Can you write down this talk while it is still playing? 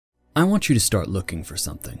I want you to start looking for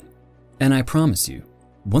something. And I promise you,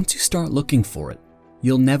 once you start looking for it,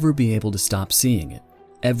 you'll never be able to stop seeing it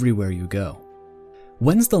everywhere you go.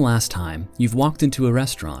 When's the last time you've walked into a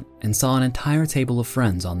restaurant and saw an entire table of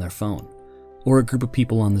friends on their phone, or a group of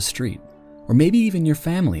people on the street, or maybe even your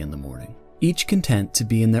family in the morning, each content to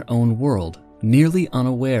be in their own world, nearly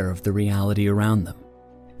unaware of the reality around them?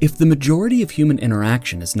 If the majority of human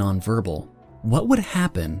interaction is nonverbal, what would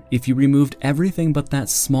happen if you removed everything but that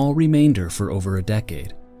small remainder for over a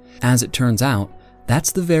decade? As it turns out,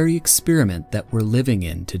 that's the very experiment that we're living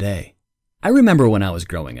in today. I remember when I was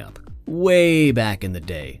growing up, way back in the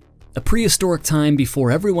day, a prehistoric time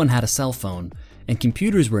before everyone had a cell phone and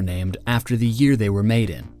computers were named after the year they were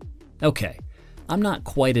made in. Okay, I'm not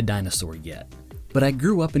quite a dinosaur yet, but I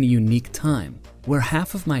grew up in a unique time where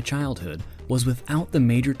half of my childhood was without the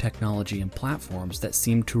major technology and platforms that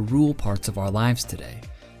seem to rule parts of our lives today,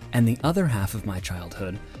 and the other half of my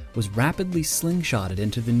childhood was rapidly slingshotted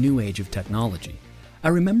into the new age of technology. I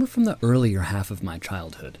remember from the earlier half of my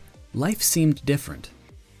childhood, life seemed different,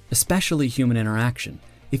 especially human interaction.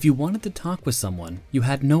 If you wanted to talk with someone, you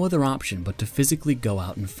had no other option but to physically go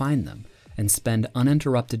out and find them and spend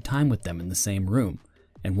uninterrupted time with them in the same room.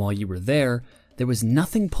 And while you were there was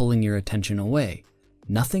nothing pulling your attention away.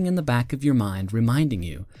 Nothing in the back of your mind reminding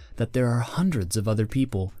you that there are hundreds of other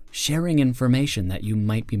people sharing information that you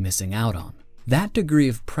might be missing out on. That degree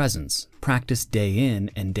of presence, practiced day in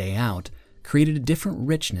and day out, created a different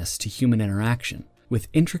richness to human interaction, with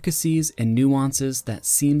intricacies and nuances that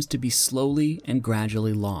seems to be slowly and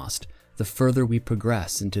gradually lost the further we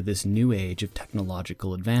progress into this new age of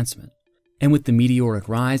technological advancement. And with the meteoric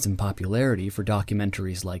rise in popularity for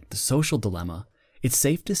documentaries like The Social Dilemma, it's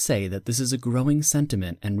safe to say that this is a growing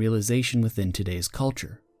sentiment and realization within today's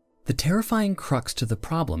culture. The terrifying crux to the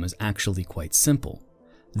problem is actually quite simple.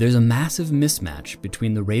 There's a massive mismatch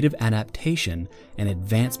between the rate of adaptation and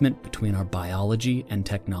advancement between our biology and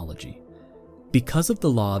technology. Because of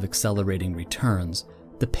the law of accelerating returns,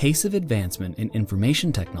 the pace of advancement in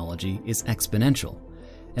information technology is exponential,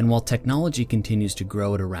 and while technology continues to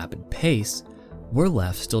grow at a rapid pace, we're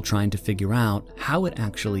left still trying to figure out how it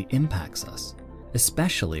actually impacts us,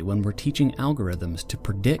 especially when we're teaching algorithms to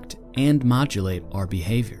predict and modulate our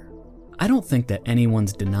behavior. I don't think that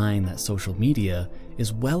anyone's denying that social media,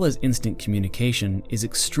 as well as instant communication, is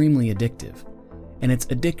extremely addictive, and its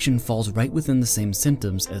addiction falls right within the same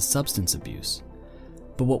symptoms as substance abuse.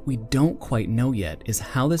 But what we don't quite know yet is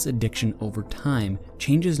how this addiction over time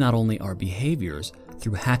changes not only our behaviors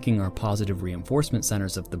through hacking our positive reinforcement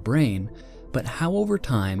centers of the brain, but how over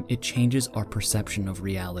time it changes our perception of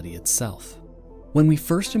reality itself. When we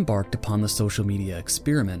first embarked upon the social media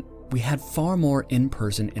experiment, we had far more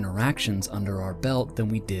in-person interactions under our belt than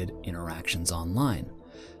we did interactions online.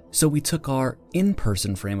 So we took our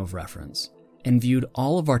in-person frame of reference and viewed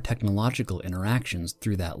all of our technological interactions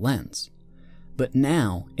through that lens. But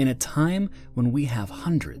now, in a time when we have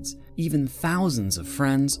hundreds, even thousands of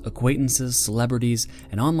friends, acquaintances, celebrities,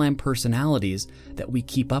 and online personalities that we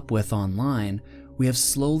keep up with online, we have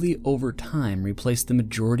slowly over time replaced the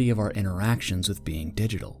majority of our interactions with being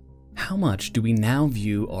digital. How much do we now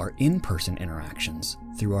view our in-person interactions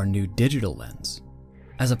through our new digital lens?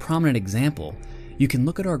 As a prominent example, you can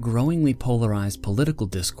look at our growingly polarized political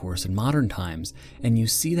discourse in modern times, and you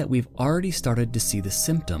see that we've already started to see the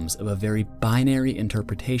symptoms of a very binary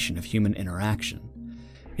interpretation of human interaction.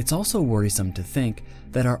 It's also worrisome to think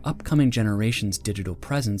that our upcoming generation's digital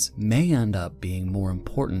presence may end up being more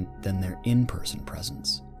important than their in-person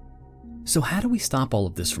presence. So how do we stop all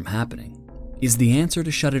of this from happening? Is the answer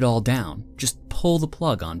to shut it all down, just pull the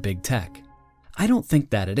plug on big tech? I don't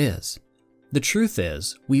think that it is. The truth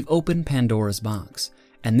is, we've opened Pandora's box,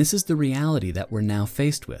 and this is the reality that we're now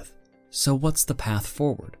faced with. So what's the path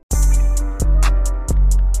forward?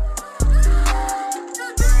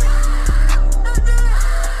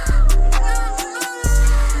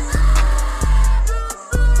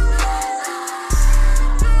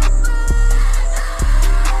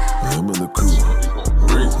 I'm in the crew.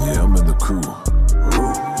 Yeah, I'm in the crew.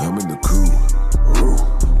 I'm in the crew.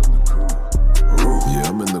 Yeah,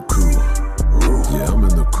 I'm in the crew. Yeah, I'm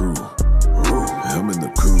in the crew. I'm in the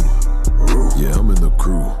crew. Yeah, I'm in the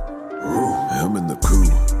crew. I'm in the crew.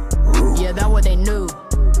 Yeah, that what they knew.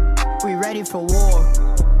 We ready for war.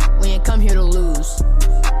 We ain't come here to lose.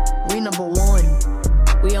 We number one.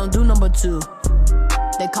 We don't do number two.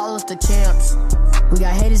 They call us the champs. We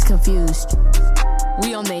got haters confused.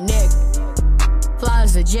 We on their neck. Fly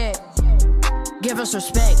as a jet. Give us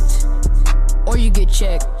respect, or you get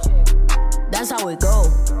checked. That's how it go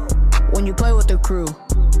when you play with the crew.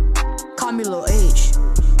 Call me Lil H.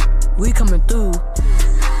 We coming through.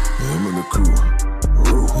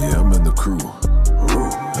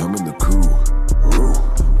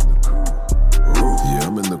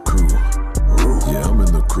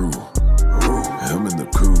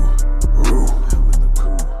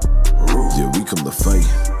 come to fight,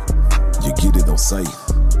 you get it on sight.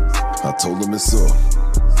 I told him it's up,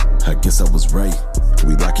 I guess I was right.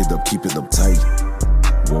 We lock it up, keeping them tight.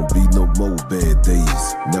 Won't be no more bad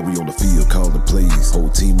days. Now we on the field calling plays. Whole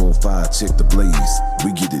team on fire, check the blaze.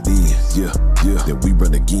 We get it in, yeah, yeah. Then we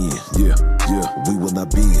run again, yeah, yeah. We will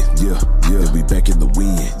not bend, yeah, yeah. Then we back in the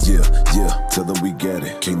wind, yeah, yeah. Tell them we got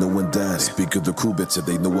it, can't no one doubt it. Speak of the crew, betcha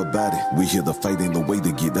they know about it. We hear the fight, ain't no way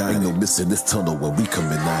to get out. Ain't no missing this tunnel when we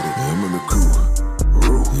coming at it. Yeah, I'm in the crew,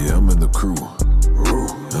 yeah, I'm in the crew,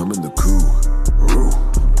 I'm in the crew,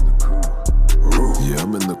 yeah,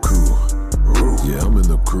 I'm in the crew. Yeah, I'm in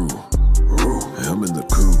the crew. Yeah, I'm in the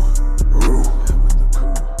crew.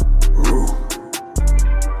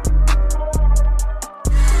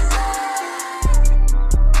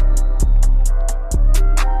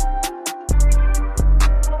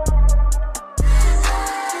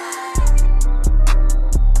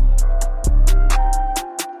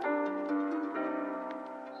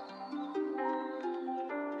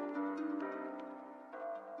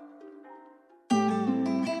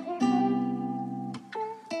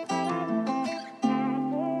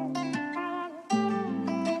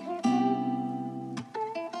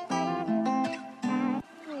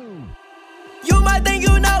 Think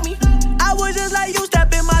you know me. I was just like you,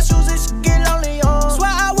 step in my shoes and get lonely,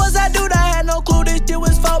 Swear I was that dude, I had no clue this shit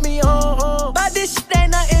was for me, But this shit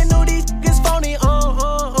ain't nothing new, these niggas phony,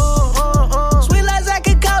 Sweet like Zach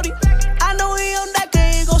and Cody. I know he on that,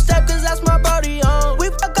 he ain't gon' step cause that's my brody, We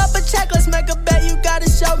fuck up a check, let's make a bet, you gotta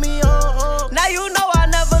show me, Now you know I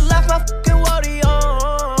never left my fucking woody,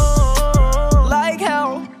 Like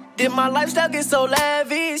how did my lifestyle get so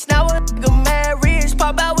lavish? Now a nigga marriage,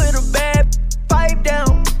 pop out with a bad pipe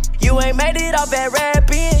down. You ain't made it off at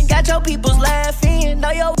rapping. Got your peoples laughing.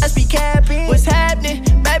 Know your ass be capping. What's happening?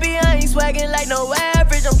 Baby, I ain't swagging like no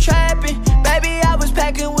average. I'm trapping. Baby, I was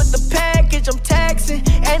packing with the package. I'm taxing.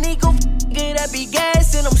 And he gon' get that be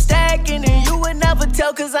gassing. I'm stacking. And you would never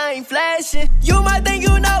tell cause I ain't flashing. You might think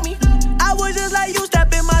you know me. I was just like you,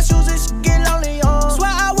 step in my shoes and get lonely,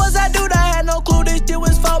 Swear I was that dude, I had no clue this shit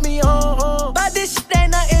was for me, But this shit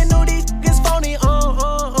ain't nothing new, these niggas phony,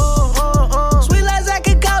 Sweet like Zach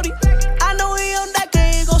and Cody. I know he on that, he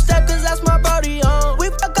ain't gon' step cause that's my brody, We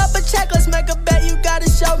fuck up a check, let's make a bet, you gotta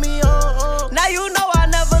show me, Now you know I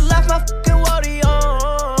never left my fucking woody,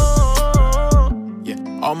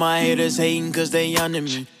 Yeah, all my haters hating cause they under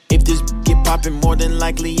me. If this get poppin', more than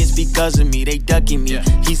likely it's because of me. They ducking me.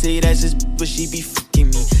 He say that's his but she be fucking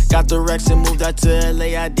me. Got the Rex and moved out to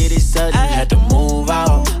LA, I did it sudden. Had to move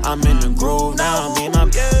out, I'm in the groove now. Me and my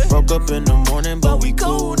broke up in the morning, but we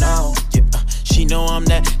cool now. Yeah, she know I'm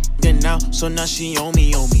that now, so now she on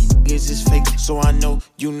me. Niggas is fake, so I know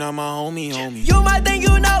you not my homie. You might think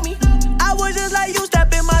you know me. I was just like you,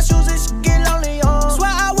 step in my shoes and get lonely,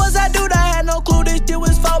 Swear I was that dude, I had no clue this shit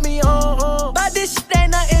was for me, But this shit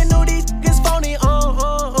ain't nothing new, these niggas phony,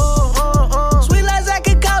 Sweet like Zach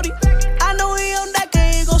and Cody. I know he on that, he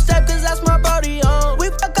ain't gon' step cause that's my brody, We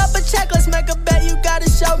fuck up a check, let's make a bet, you gotta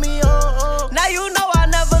show me, Now you know I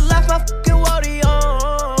never left my fucking woody,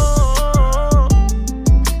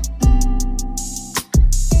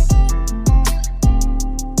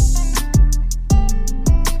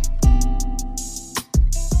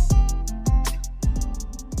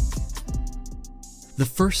 The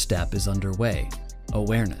first step is underway,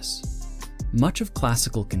 awareness. Much of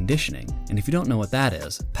classical conditioning, and if you don't know what that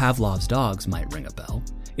is, Pavlov's dogs might ring a bell,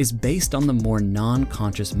 is based on the more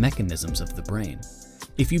non-conscious mechanisms of the brain.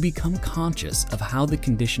 If you become conscious of how the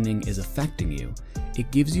conditioning is affecting you, it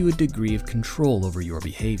gives you a degree of control over your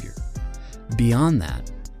behavior. Beyond that,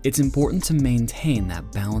 it's important to maintain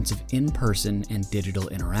that balance of in-person and digital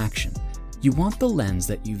interaction. You want the lens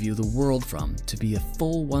that you view the world from to be a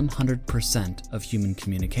full 100% of human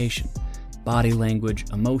communication. Body language,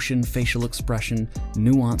 emotion, facial expression,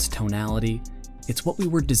 nuanced tonality. It's what we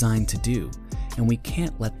were designed to do, and we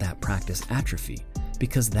can't let that practice atrophy,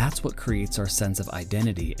 because that's what creates our sense of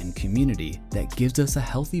identity and community that gives us a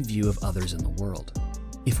healthy view of others in the world.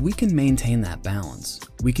 If we can maintain that balance,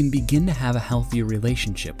 we can begin to have a healthier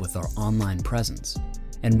relationship with our online presence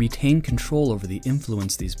and retain control over the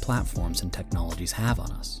influence these platforms and technologies have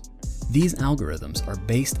on us. These algorithms are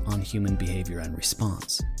based on human behavior and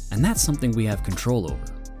response, and that's something we have control over.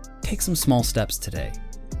 Take some small steps today.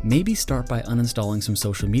 Maybe start by uninstalling some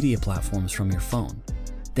social media platforms from your phone.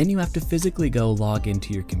 Then you have to physically go log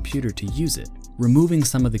into your computer to use it, removing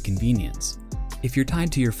some of the convenience. If you're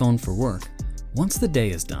tied to your phone for work, once the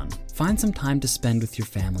day is done, find some time to spend with your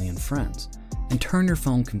family and friends, and turn your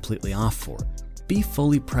phone completely off for it. Be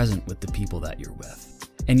fully present with the people that you're with.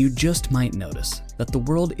 and you just might notice that the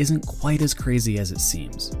world isn't quite as crazy as it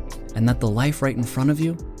seems, and that the life right in front of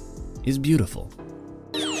you is beautiful.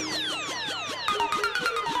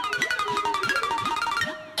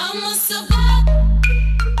 I'ma survive.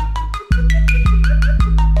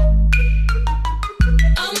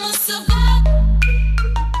 I'ma survive.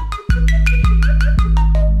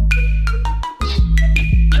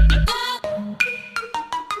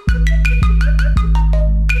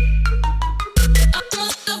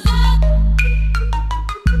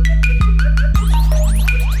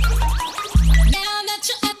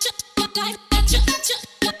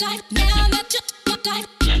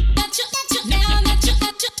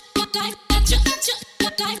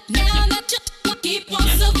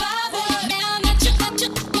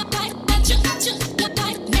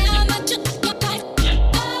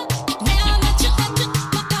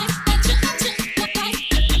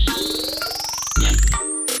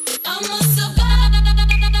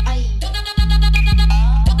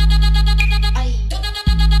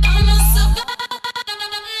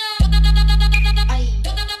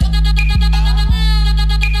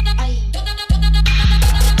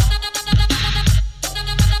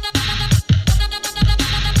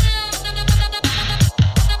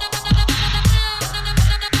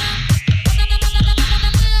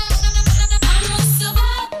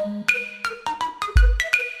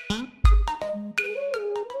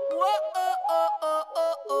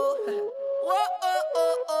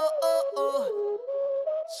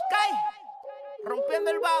 Rompiendo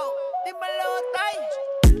el bajo, dímelo, Tai.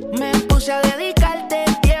 Me puse a dedicarte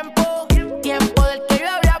tiempo, tiempo del que yo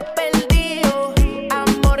había perdido.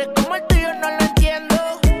 Amores como el tuyo no lo entiendo.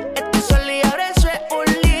 Estoy sola y ahora eso es un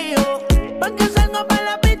lío. Porque salgo para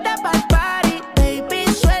la pista, para el party, baby,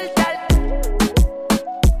 suelta.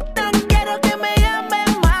 No quiero que me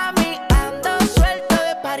llamen mami. Ando suelto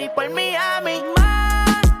de party por Miami.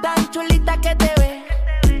 Más tan chulita que te ves.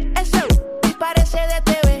 Eso me parece de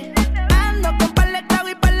TV.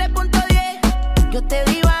 Yo te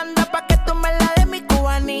di banda pa' que tú me la des, mi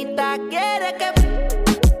cubanita. Quiere que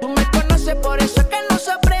tú me conoces, por eso es que no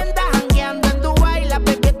sorprenda. Jangueando en Dubai, la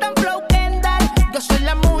baby está en Flow Kendall. Yo soy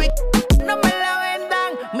la movie, no me la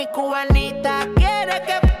vendan. Mi cubanita quiere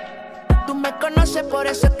que tú me conoces, por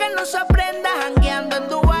eso es que no sorprenda. Jangueando en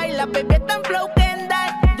Dubai, la baby está en Flow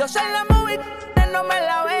Kendall. Yo soy la movie, no me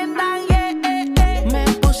la vendan. Me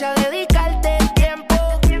puse a dedicarte tiempo,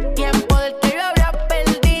 tiempo del que yo había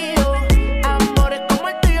perdido. Amores como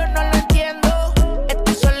el tuyo no lo entiendo.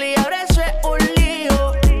 Estoy sola y ahora eso es un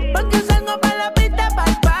lío. Porque salgo para la pista,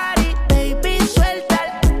 para el party, baby, suelta.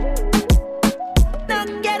 No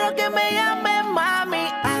quiero que me llamen mami.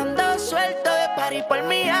 Ando suelto de party por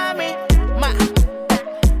Miami.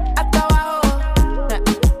 Hasta abajo.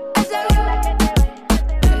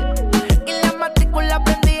 Y la matrícula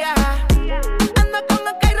prendida. Ando con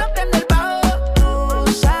el Cairo en el bajo.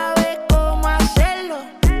 Tú sabes cómo hacerlo.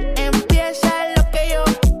 Empieza lo que yo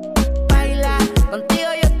baila. Contigo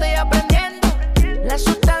yo estoy aprendiendo. La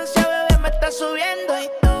sustancia, bebé, me está subiendo. Y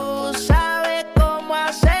tú sabes cómo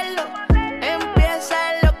hacerlo. Empieza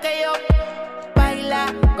lo que yo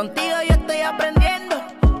baila. Contigo yo estoy aprendiendo.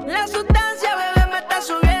 La sustancia, bebé, me está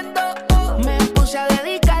subiendo. Me puse a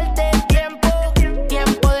dedicarte tiempo,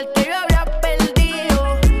 tiempo del que yo había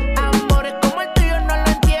perdido. Amores como el tuyo no lo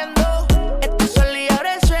entiendo. Estoy sola y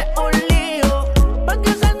ahora eso es un lío.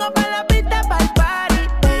 Porque salgo para la pista, para el party,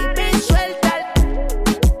 baby, suelta.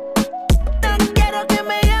 No quiero que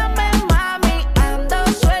me llamen mami. Ando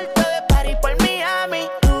suelto de party por Miami.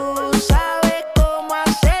 Tú sabes cómo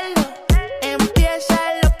hacerlo. Empieza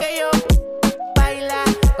lo que yo baila.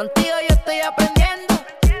 Contigo yo estoy aprendiendo.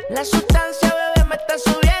 La sustancia, bebé, me está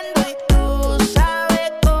subiendo. Y tú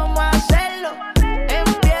sabes cómo hacerlo.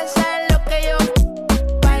 Empieza lo que yo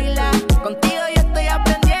baila. Contigo yo estoy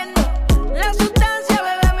aprendiendo. La sustancia,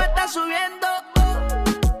 bebé, me está subiendo.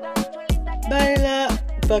 Baila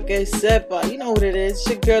pa' que sepa. You know what it is. It's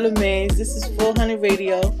your girl Amaze. This is 400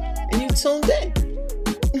 Radio. And you tuned in.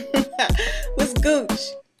 What's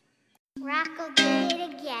Gooch? Rocco did it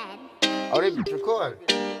again. Oh, they bitch recording.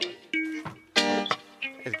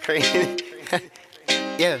 It's crazy.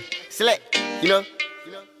 Yeah, select, you know.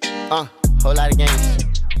 Whole lot of games.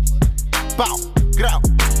 Bow, grow,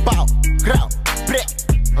 bleh.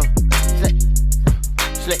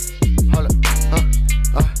 Select, hold up,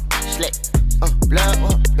 select, blood,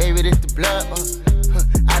 baby, this the blood,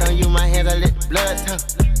 I don't use my hands, I let the blood,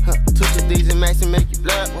 twist your these and max and make your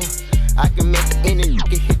blood, I can make any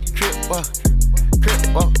nigga hit the crib,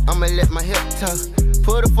 I'ma let my hip toe.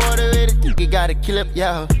 Put a 40 with it, you gotta kill up,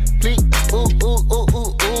 y'all. Please, ooh.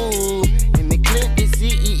 In the clip, it's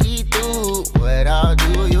CEE through. What I'll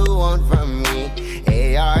do,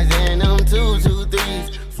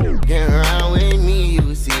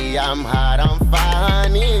 see I'm hot, I'm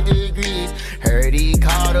 500 degrees. Heard he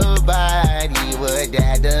caught a body, but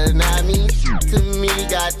that does not mean shit to me.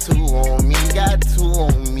 Got two on me, got two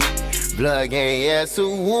on me. Blood gang, yeah, so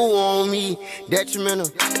who on me? Detrimental,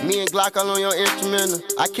 me and Glock all on your instrumental.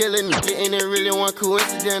 I kill a nigga and it really one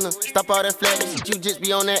coincidental. Stop all that flagging shit, you just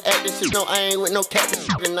be on that acting shit. No, I ain't with no captain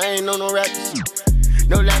shit, and I ain't no rapping shit.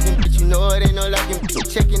 No laughing, bitch, you know it ain't no laughing,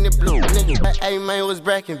 bitch. Checking the blue, nigga, hey man, was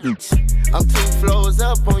bracking, bitch. I'm 2 floors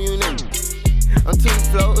up on you, nigga. I'm 2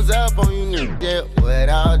 floors up on you, nigga. Yeah, what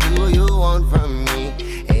all do you want from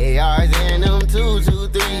me? ARs and them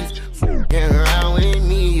 223s. Fucking around with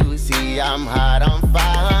me, you see I'm hot, I'm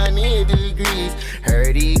 500 degrees.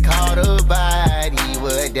 Heard he caught a body,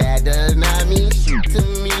 but that does not mean shit to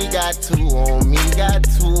me. Got two on me, got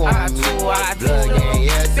two on me. Blood gang,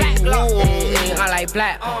 yeah, two on me. I like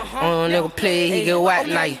black. Nigga play, he get whacked.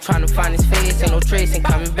 Now you tryna find his face, ain't no trace, ain't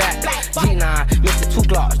coming back. G9, Mr. 2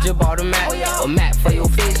 Glocks, just bought a map. A map for your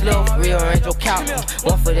face, love, rearrange your couch.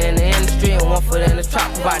 One foot in the industry and one foot in the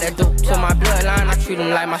trap. Provide that dope to my bloodline, I treat him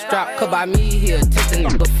like my strap. Cause by me, he'll take the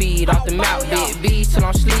nigga feed off the mouth. Big B till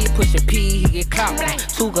I'm sleep, pushing P, he get clout.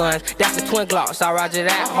 2 guns, that's the twin Glocks. I roger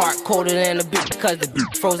that, heart colder than the beat, cause the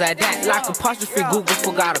beat froze at that. Like apostrophe, Google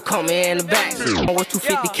forgot to come in the back. On with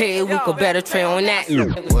 250K, we could better train on that.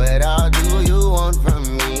 What all do you want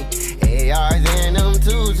from me? ARs and them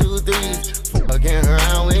 223s. Fucking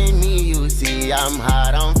around with me, you see I'm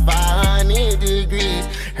hot, I'm 500 degrees.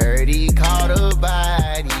 Heard he caught a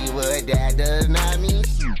body, but that does not mean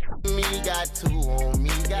shit. Me got two on me,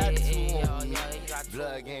 got two on me.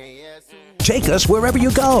 Blood gang, yes. Take us wherever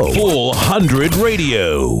you go. Full 100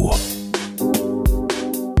 Radio.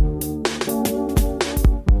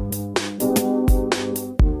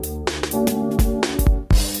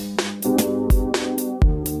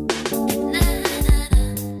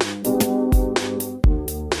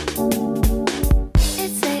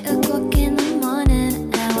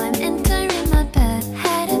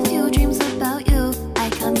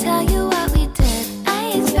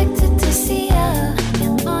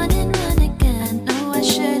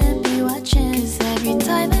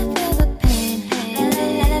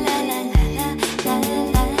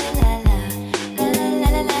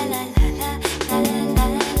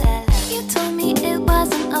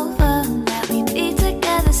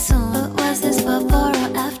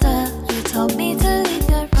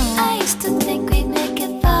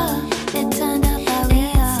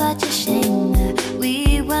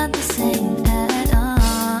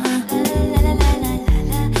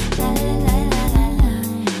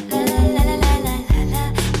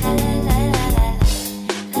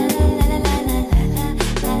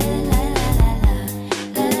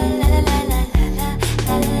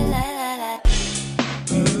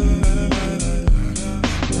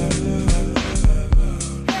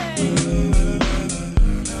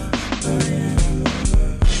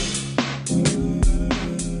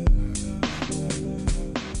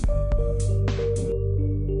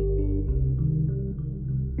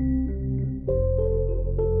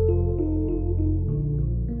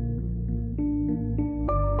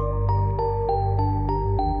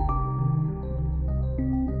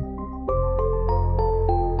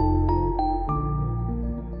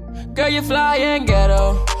 Girl, you fly in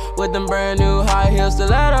ghetto with them brand new high heel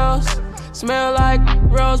stilettos. Smell like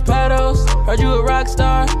rose petals. Heard you a rock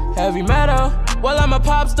star, heavy metal. Well, I'm a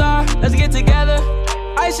pop star, let's get together.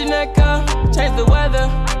 Ice your neck up, change the weather.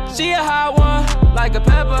 She a hot one, like a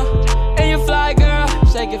pepper. And you fly, girl,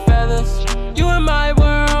 shake your feathers. You in my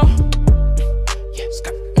world.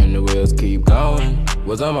 And the wheels keep going.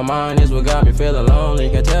 What's on my mind is what got me feeling lonely.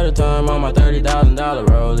 Can't tell the time on my $30,000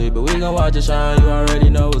 rollie, but we gon' watch it shine, you already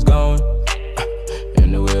know what's going.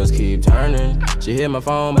 And the wheels keep turning. She hit my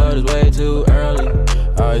phone, but it's way too early.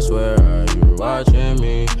 I swear, are you watching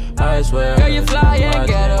me? I swear. Girl, you fly in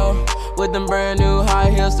ghetto with them brand new high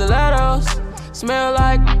heel stilettos. Smell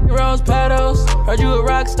like rose petals. Heard you a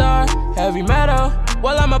rock star, heavy metal.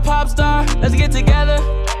 Well, I'm a pop star, let's get together.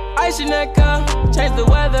 Ice your neck up, change the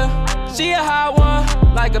weather. She a hot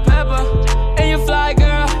one, like a pepper. And you fly,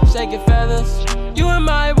 girl, shake your feathers. You in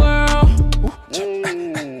my world.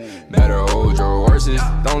 Better hold your horses.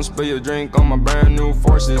 Don't spill your drink on my brand new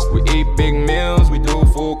forces. We eat big meals, we do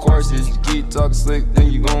full courses. You keep talking slick,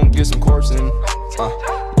 then you gon' get some coursing.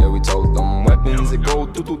 Yeah, we told them weapons. It go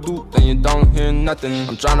do, then you don't hear nothing.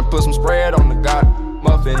 I'm tryna put some spread on the god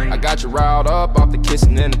muffin. I got you riled up off the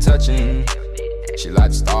kissing and the touching. She like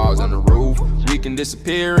the stars on the roof. We can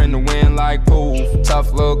disappear in the wind like poof.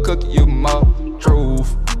 Tough little cookie, you my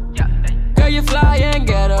truth. Girl, you fly in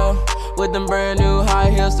ghetto with them brand new high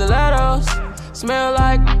heel stilettos. Smell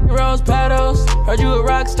like rose petals. Heard you a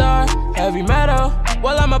rock star, Heavy metal,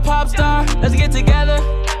 well I'm a pop star, let's get together.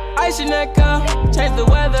 Ice your neck up, change the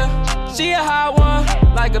weather. She a hot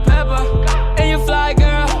one, like a pepper. And you fly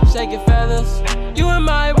girl, shake your feathers. You in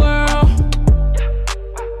my world.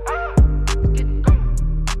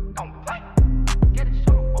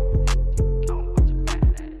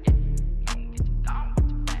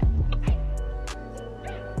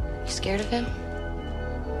 You scared of him?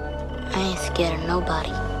 I ain't scared of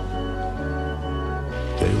nobody.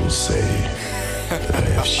 They will say that I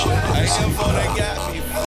have shed innocent blood.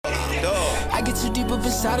 I get too deep up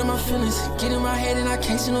inside of my feelings. Get in my head and I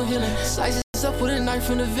can't see no healing. Slices up with a knife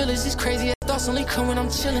from the village. These crazy ass thoughts only come when I'm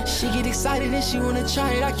chilling. She get excited and she wanna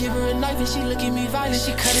try it. I give her a knife and she look at me violent.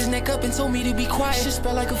 She cut his neck up and told me to be quiet. Shit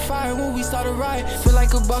spell like a fire when we start a riot. Feel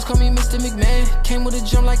like a boss, call me Mr. McMahon. Came with a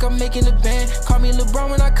drum like I'm making a band. Call me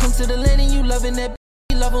LeBron when I come to the land and you loving that.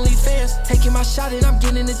 Love only fans. Taking my shot and I'm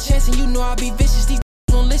getting a chance. And you know I be vicious. These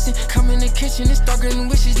won't listen. Come in the kitchen and start granting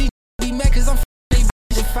wishes. These be mad cause I'm they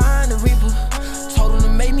bitches. Find the reaper. Told him to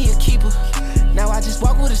make me a keeper. Now I just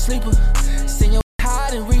walk with a sleeper. Send your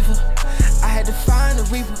hide and reaper. I had to find a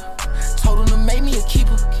reaper. Told him to make me a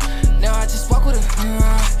keeper. Now I just walk with a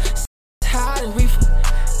hide and reaper.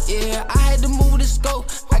 Yeah, I had to move the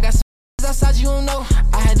scope. I got some outside you don't know.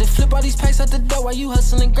 I had to flip all these packs out the door while you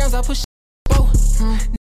hustling grams. I push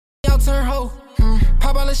y'all turn hoe.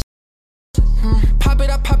 Pop all the pop it,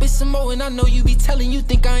 I pop it some more. And I know you be telling you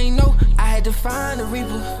think I ain't know. I had to find a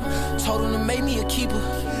reaper. Told him to make me a keeper.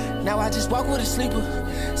 Now I just walk with a sleeper.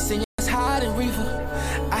 Send your hide and reaper.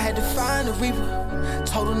 I had to find a reaper.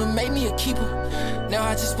 Told him to make me a keeper. Now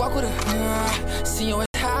I just walk with a send your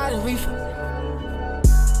hide and reaper.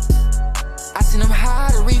 I send him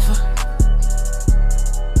hide and reaper.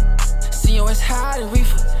 Send your hide and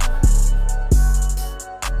reaper.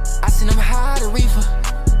 I seen him hide a reefer.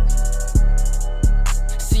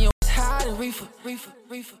 See him hide a reefer, reefer,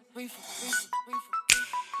 reefer, reefer, reefer.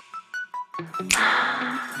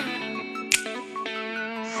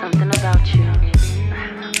 Something about you.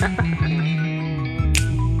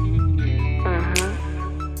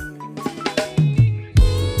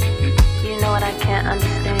 You know what I can't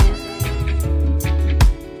understand?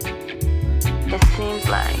 It seems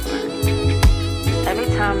like every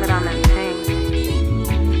time that I'm in pain,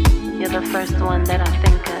 you're the first one that I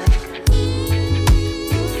think of.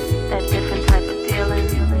 That different type of dealing,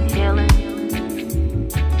 healing,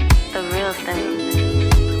 the real thing.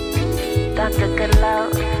 Dr.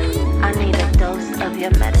 Goodlove, I need a dose of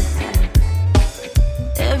your medicine.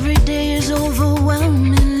 Every day is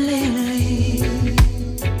overwhelming lately.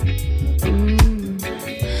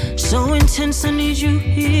 So intense, I need you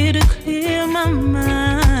here to clear my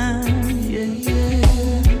mind. Yeah.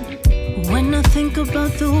 When I think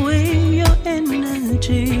about the way your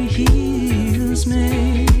energy heals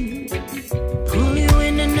me, pull you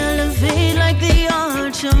in and elevate like the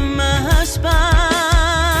arch of my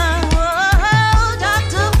spine. Oh,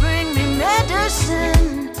 doctor, bring me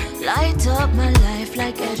medicine. Light up my life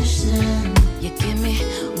like Edison. You give me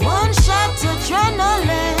one shot to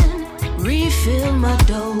adrenaline. Refill my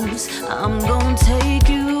dose. I'm gonna take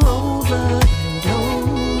you over and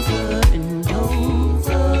over and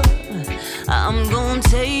over. I'm gonna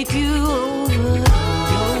take you over and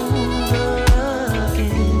over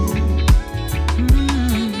again.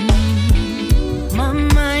 My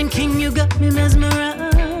mind king, you got me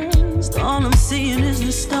mesmerized. All I'm seeing is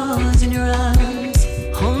the stars in your eyes.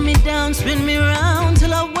 Hold me down, spin me round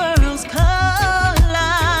till our worlds collide.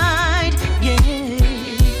 Yeah,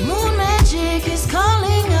 moon magic is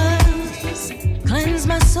calling us. Cleanse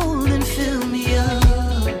my soul and fill me up.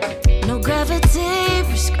 No gravity,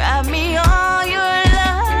 prescribe me all your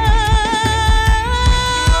love.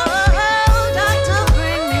 Doctor,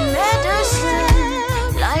 bring me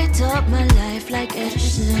medicine. Light up my life like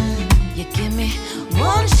Edison. You give me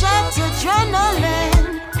one shot to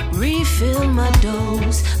adrenaline. Refill my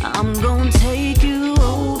dose. I'm gonna take you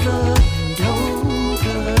over and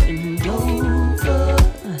over and over.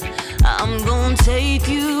 I'm gonna take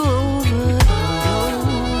you over and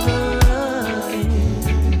over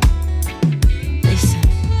again. Listen,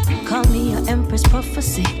 call me your empress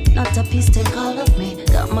prophecy. Not a piece take all of me.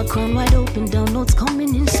 Got my crown wide open, downloads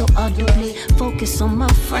coming in so audibly. Focus on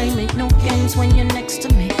my frame, make no games when you're next to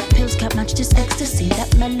me. Pills can't match this ecstasy,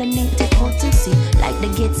 that melanated potency. Like the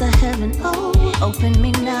gates of heaven, oh, open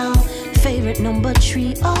me now. Favorite number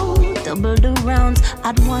 3, oh, double the rounds.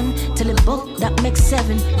 Add 1 till it book, that makes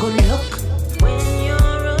 7. Good luck. When you're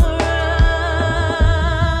around,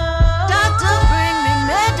 doctor, bring me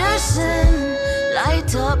medicine.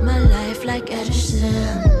 Light up my life like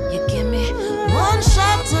Edison. You give me one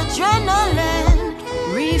shot to adrenaline.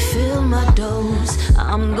 Refill my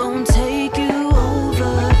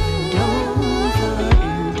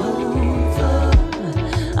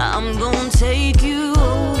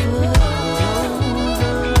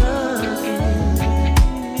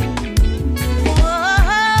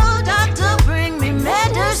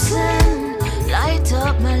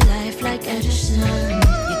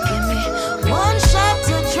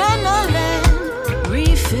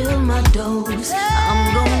dose.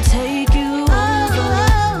 I'm gonna take you over.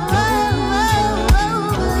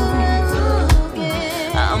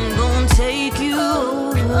 I'm gonna take you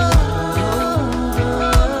over.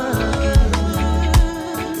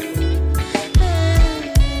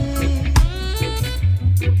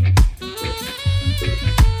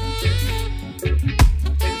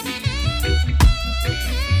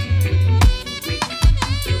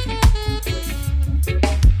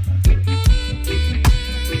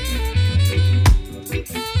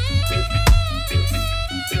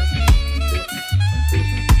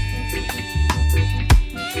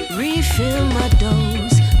 Refill my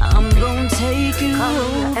dose. I'm gonna take you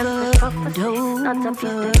over.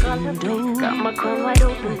 Got my crown wide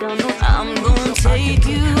open, don't know. I'm gonna take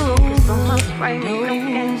you over. When you're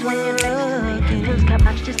next to me, pills can't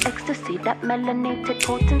match this ecstasy, that melanated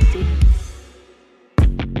potency.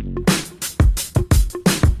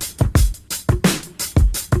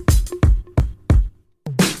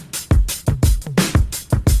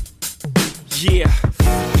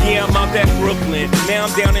 Yeah, I'm out at Brooklyn. Now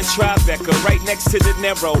I'm down in Tribeca, right next to De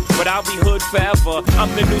Niro. But I'll be hood forever.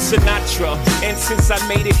 I'm the new Sinatra. And since I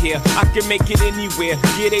made it here, I can make it anywhere.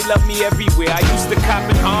 Yeah, they love me everywhere. I used to cop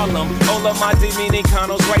in Harlem. All of my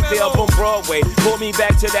Dominicanos right there up on Broadway. Pulled me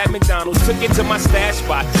back to that McDonald's. Took it to my stash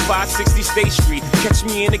spot, 560 State Street. Catch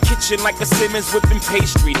me in the kitchen like a Simmons whipping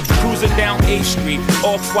pastry. Cruising down A Street,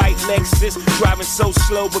 off-white Lexus. Driving so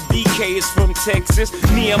slow, but BK is from Texas.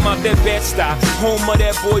 Me, I'm out that Bed-Stuy, home of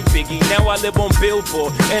that boy Biggie. Now I live on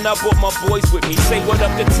Billboard, and I brought my boys with me. Say what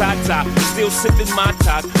up to Tata, still sipping my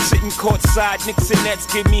top. Sitting courtside, Knicks and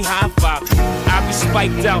Nets give me high five. I be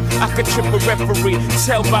spiked out, I could trip a referee.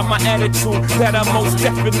 Tell by my attitude that I most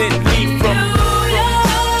definitely from.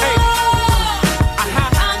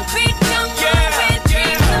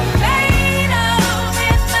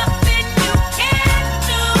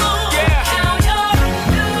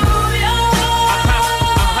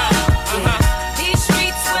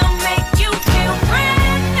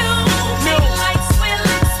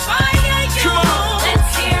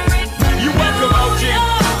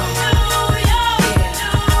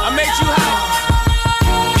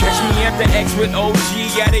 With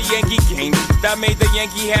OG at a Yankee game that made the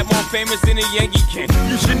Yankee hat more famous than a Yankee can.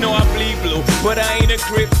 You should know I bleed blue, but I ain't a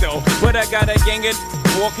crypto. But I got a gang of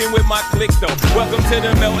walking with my click though. Welcome to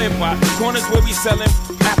the melting pot. Corners where we selling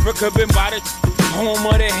Africa been by the home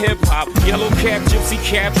of the hip hop. Yellow cap, gypsy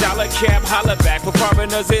cap, dollar cap, holla back. For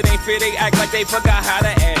foreigners it ain't fair, they act like they forgot how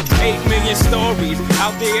to act. 8 million stories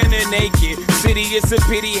out there in the naked city. It's a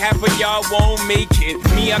pity half of y'all won't make it.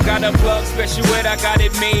 Me, I got a plug special ed, I got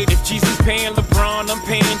it made. If Jesus paying LeBron, I'm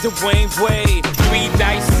paying Dwayne Wade. 3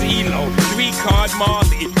 dice CeeLo, 3 card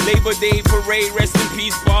Marley. Labor Day parade, rest in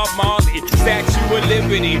peace Bob Marley. Statue of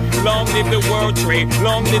Liberty, long live the World Trade,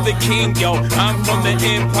 long live the King, yo. I'm from the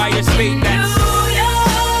Empire State, that's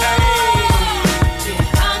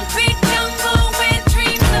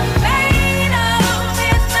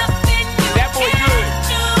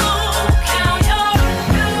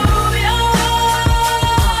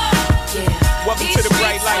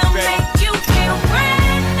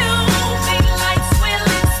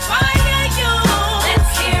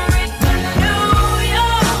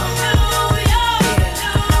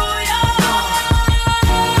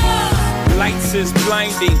is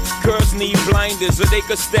blinding. Girls need blinders or they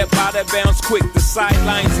could step out of bounds quick. The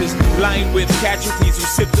sidelines is lined with casualties who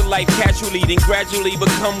sip the life casually, then gradually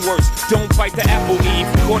become worse. Don't bite the apple eve.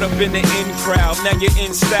 Caught up in the in crowd. Now you're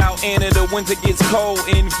in style and in the winter gets cold.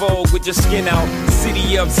 In vogue with your skin out.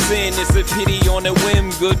 City of sin, it's a pity on a whim.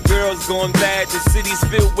 Good girls going bad, the city's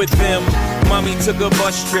filled with them. Mommy took a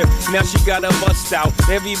bus trip, now she got a bust out.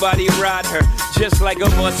 Everybody ride her, just like a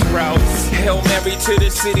bus route. Hail Mary to the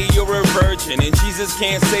city, you're a virgin. And Jesus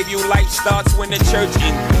can't save you, life starts when the church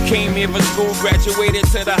in. Came here for school, graduated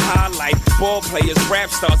to the highlight. Ball players,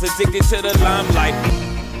 rap stars, addicted to the limelight.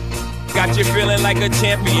 Got you feeling like a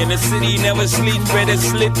champion. The city never sleeps, better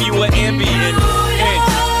slip you an Ambien.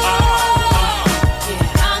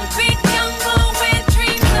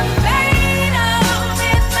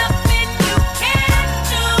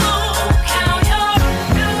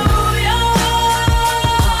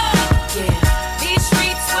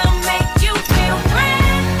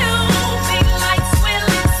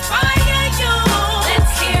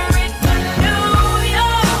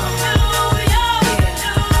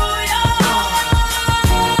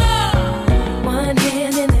 One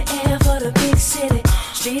hand in the air for the big city.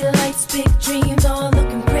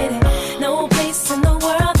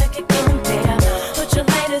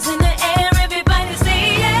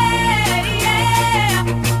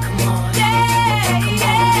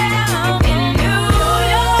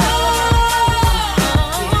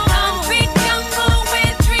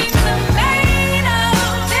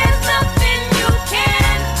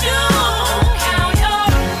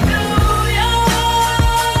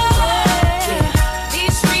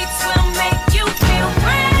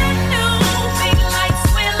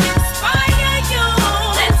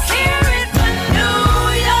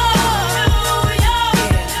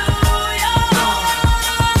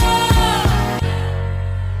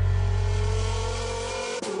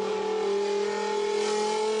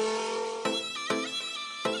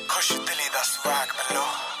 खुश दिली दा swag मिलो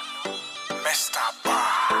mister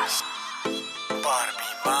बास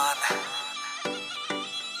Barbie मान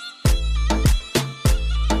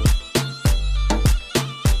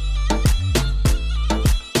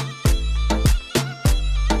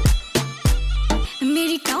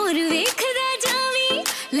मेरी टौर वेखदा जावी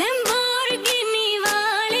लैम्बोर्गिनी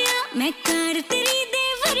वालिया मैं कर तेरी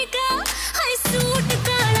देवर का हाय सूट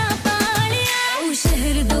काला पालिया ओ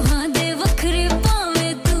शहर दोहां दे वखरे पावे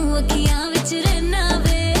तू अखियां विच रहना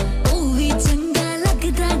वे ओ भी चंगा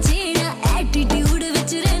लगदा जेड़ा एटीट्यूड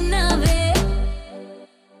विच रहना वे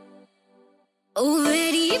ओ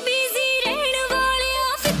वेरी बिजी रहण वालिया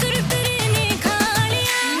फिकर तेरे ने खा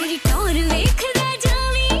लिया मेरी टौर वेखदा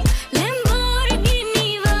जावी लैम्बोर्गिनी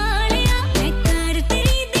वालिया मैं कर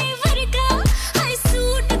तेरी देवर का हाय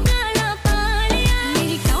सूट काला पालिया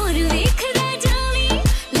मेरी टौर वेखदा जावी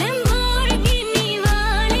लैम्बोर्गिनी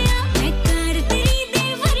वालिया मैं कर तेरी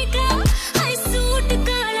देवर का हाय सूट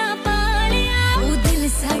काला पालिया ओ दिल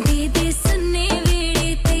साडे दे सन्ने वेड़े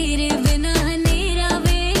तेरे बिना हनेरा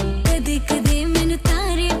वे कदे कदे मैनू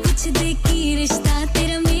तारे पुछदे की रिश्ता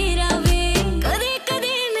तेरा मेरा वे कदे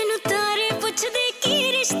कदे मैनू तारे पुछदे की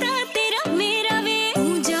रिश्ता तेरा मेरा वे तू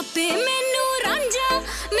जापे मैनू रांझा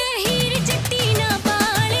मैं हीर जट्टी ना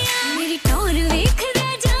पालिया मेरी टौर वेखदा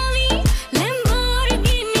जावी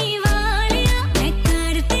लैम्बोर्गिनी वालिया मैं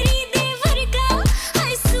कर तेरी देवर का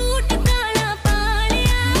हाय सूट काला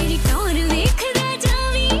पालिया मेरी टौर वेखदा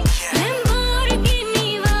जावी लैम्बोर्गिनी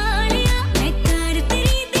वालिया मैं कर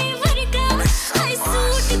तेरी देवर का हाय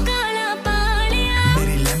सूट काला पालिया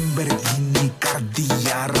मेरी लैम्बोर्गिनी कर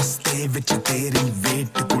दिया रस्ते विच तेरी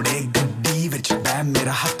वेट कुड़े गड्डी विच बै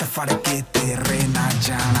मेरा हत्थ फड़ के तेरे ना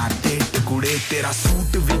जाना डेट कुड़े तेरा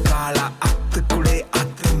सूट भी काला अत कुड़े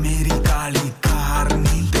अत मेरी काली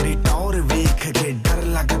कारनी तेरी टौर वेख के डर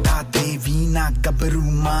लगदा देवी ना गबरू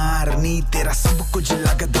मारनी तेरा सब कुछ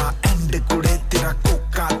लगदा एंड कुड़े तेरा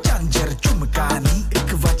कोका झांजर झुमका नी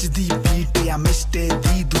एक वजदी बीट या मिस्टे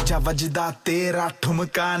दी दूजा वजदा तेरा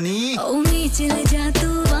ठुमका नी ओ मैं चल जा तू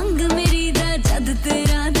वंग मेरी दा जद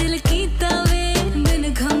तेरा दिल कीता वे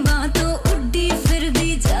बिन खंबा तो उड्डी फिरदी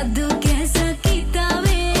जादू कैसा कीता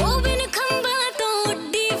वे ओ बिन खंबा तो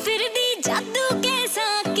उड्डी फिरदी जादू कैसा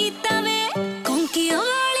कीता वे कोंकियां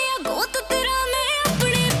वालिया गोत तेरा मैं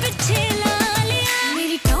अपने पिछे ला लिया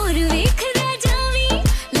मेरी टौर वेखदा जावी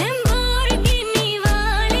लैम्बोर्गिनी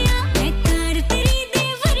वालिया मैं कर तेरी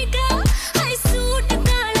देवर का हाय सूट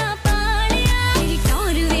काला पालिया मेरी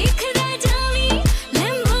टौर वेखदा जावी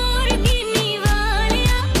लैम्बोर्गिनी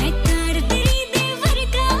वालिया मैं कर तेरी देवर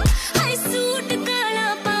का हाय सूट काला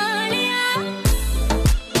पालिया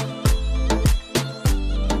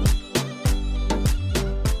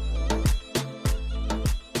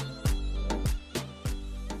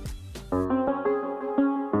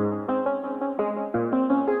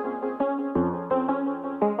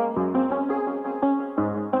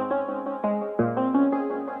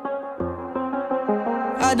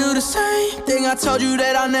I do the same thing I told you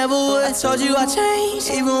that I never would. I told you I changed,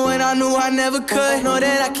 even when I knew I never could. Know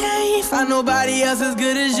that I can't find nobody else as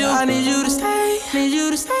good as you. I need you to stay, need you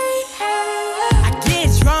to stay. I get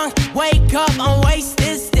drunk, wake up, I'm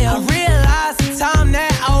wasted still. I realize the time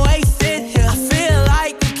that I wasted here. I feel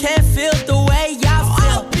like you can't feel the way I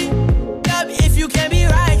feel. I'll be up if you can't be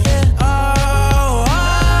right here.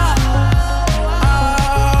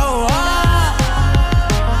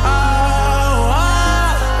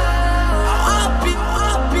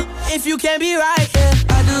 If you can't be right, yeah.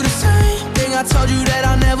 I do the same thing I told you that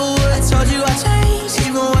I never would. I told you I changed,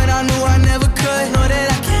 even when I knew I never could. Know that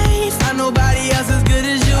I can't find nobody else as good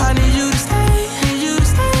as you. I need you to stay, need you to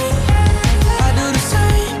stay. I do the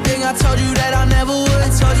same thing I told you that I never would. I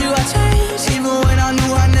told you I changed, even when I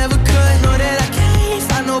knew I never could. Know that I can't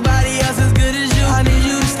find nobody else as good as you. I need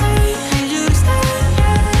you to stay, need you to stay.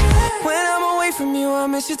 When I'm away from you, I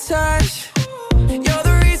miss your touch. You're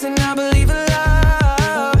the reason I believe in love.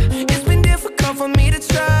 For me to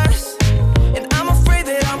trust, and I'm afraid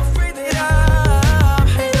that I'm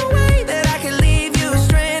ain't no way that I can leave you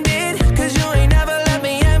stranded, 'cause you ain't never left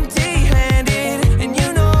me empty-handed, and you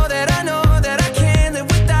know that I can't live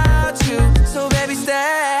without you, so baby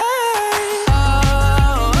stay.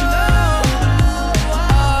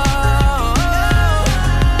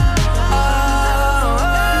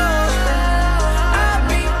 I'll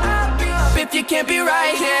be if you can't be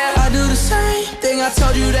right here. I do the same thing I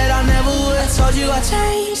told you that I never would. I told you I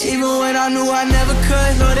changed, even when I knew I never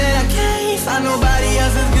could. Know that I can't find nobody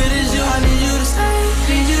else as good as you. I need you to stay,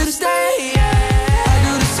 need you to stay, yeah. I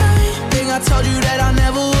do the same thing I told you that I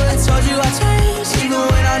never would. I told you I changed, even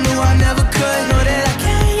when I knew I never could. Know that I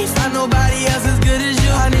can't find nobody else as good as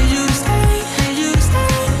you. I need you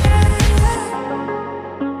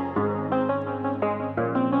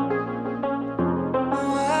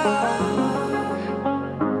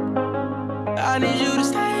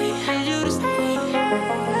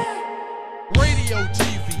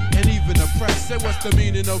say what's the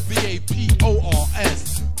meaning of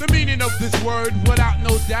VAPORS? The meaning of this word, without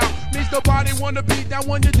no doubt, means nobody wanna be down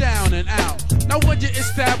when you're down and out. Now when you're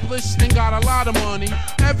established and got a lot of money,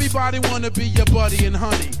 everybody wanna be your buddy and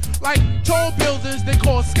honey. Like tall buildings they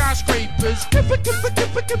call skyscrapers. Can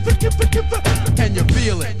you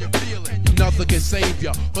feel it? Nothing can save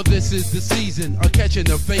ya, but this is the season of catching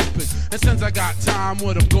the vapors. And since I got time,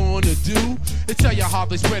 what I'm gonna do is tell you how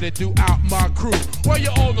they spread it throughout my crew. Well, you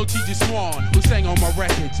all know T.J. Swan, who sang on my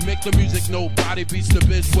records. Make the music nobody beats the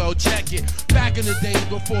biz, well check it. Back in the days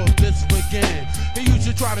before this began, he used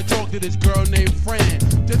to try to talk to this girl named Fran.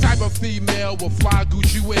 The type of female with fly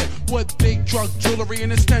Gucci wear, with big drug jewelry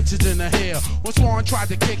and extensions in her hair. When Swan tried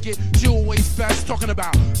to kick it, she always fast, talking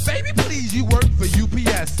about, baby please, you work for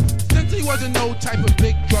UPS. Since he wasn't no type of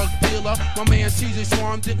big drug dealer, my man T.J.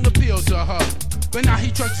 Swan didn't appeal to her. But now he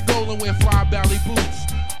trucks gold and wear fly belly boots,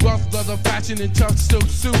 rough leather fashion and tough silk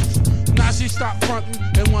suits. Now she stopped fronting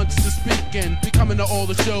and wants to speak and be coming to all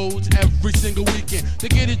the shows every single weekend. To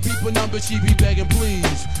get his people number, she be begging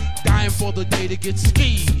please, dying for the day to get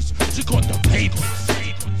skis. She caught the vapors.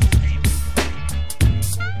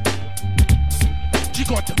 She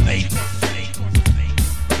caught the vapors.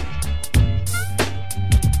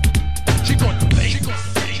 She caught the vapors.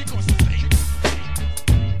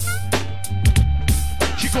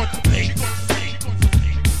 She caught the vapors.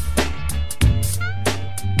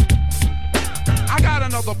 I got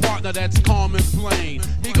another partner that's calm and plain.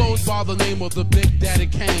 He goes by the name of the Big Daddy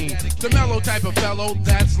Kane. The mellow type of fellow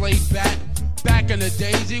that's laid back. Back in the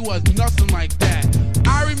days, he was nothing like that.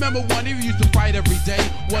 I remember when he used to fight every day.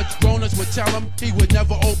 What grown-ups would tell him, he would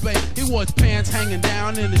never obey. He wore his pants hanging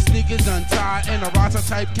down and his sneakers untied, and a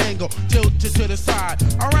Rasta-type Kango tilted to the side.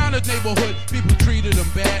 Around his neighborhood, people treated him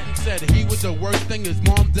bad and said he was the worst thing his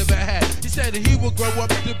mom's ever had. He said he would grow up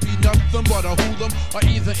to be nothing but a hoodlum, or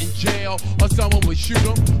either in jail or someone would shoot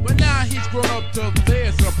him. But now he's grown up to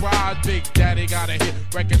their surprise. Big Daddy got a hit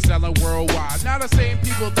record selling worldwide. Now the same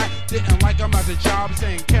people that didn't like him as a job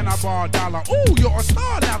saying, can I borrow a dollar? Ooh, you're a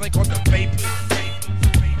star. Now they caught the vapors.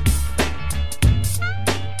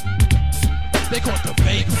 They caught the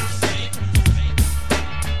vapors.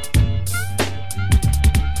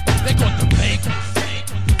 They caught the vapors.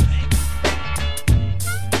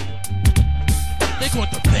 They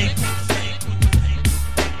caught the vapors.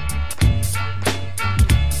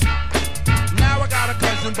 Now I got a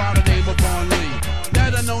cousin by the name of Von Lee,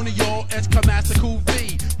 better known to y'all as Master Cool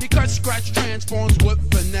V. He cuts, scratch, transforms with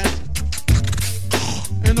finesse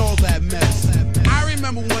and all that mess. I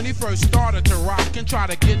remember when he first started to rock and try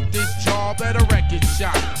to get this job at a record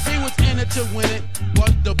shop. He was in it to win it,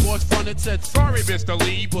 but the boss fronted said, sorry Mr.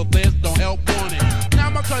 Lee, but there's no help on it. Now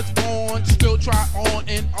my cousin Vaughn still try on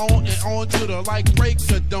and on and on to the like break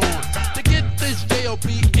of dawn to get this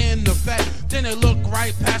J.O.B. in effect. Then they look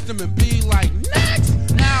right past him and be like, next!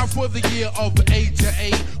 Now for the year of 8 to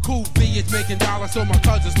 8, Cool V is making dollars, so my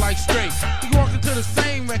cousin's like straight. He walked into the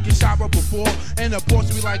same record shop up before, and the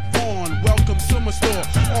boss be like, Vaughn, welcome to my store,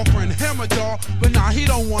 offering him a jar, but nah, he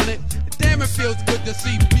don't want it. Damn, it feels good to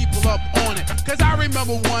see people up on it. Cause I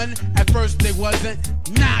remember one, at first they wasn't.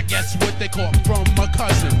 Nah, guess what they caught from my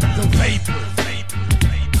cousin? The vapors.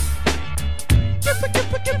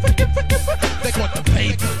 They caught the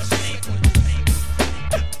vapors.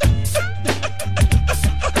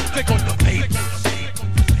 They caught the vapors.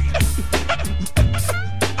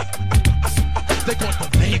 They caught the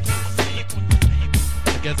vapors. I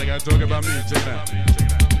guess I gotta talk about me. Check it out.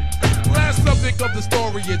 Last subject of the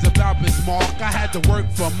story is about Bismarck. I had to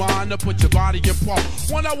work for mine to put your body in park.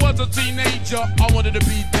 When I was a teenager, I wanted to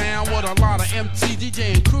be down with a lot of MT,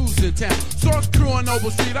 DJ, and crews in town. Source crew on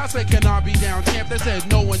Noble Street, I said, can I be down, champ? They said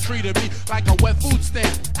no one treated me like a wet food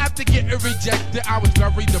stamp. After getting rejected, I was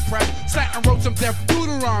very depressed. Sat and wrote some deaf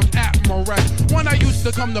doodle rhymes at my rest. When I used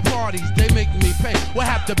to come to parties, they make me pay. Would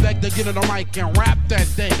have to beg to get on the mic and rap that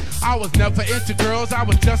day. I was never into girls, I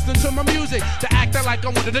was just into my music. To act like I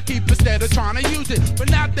wanted to keep instead of trying to use it. But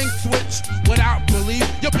now things switch without belief.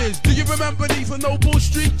 Yo, biz, do you remember these from Noble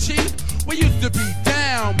Street, Chief? We used to be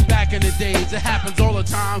down back in the days. It happens all the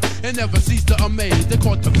time and never cease to amaze. They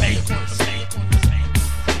caught the vapors.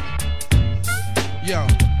 Yo,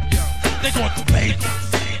 they caught the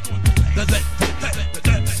vapors.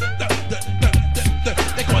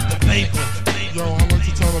 They caught the vapors. Yo, I like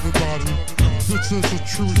to tell everybody, this is a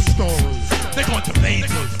true story. They caught the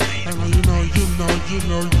vapors. And you know.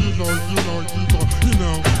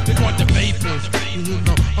 They caught the vapors. You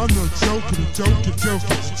know, I'm not joking.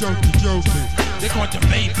 They caught the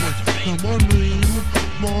vapors. Now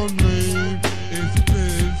my name is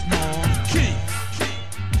Bismarck King.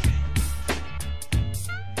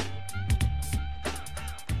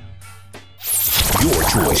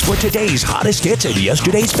 choice for today's hottest hits and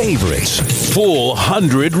yesterday's favorites. Full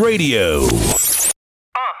 100 Radio.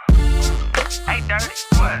 Hey, Dirty,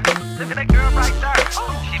 what? Look at that girl right there.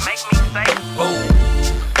 She make me say, boom,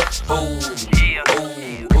 boom, yeah,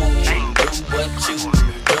 boom, boom, ain't do what you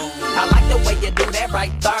do. I like the way you do that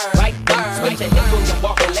right there, right there. Switch your hips when you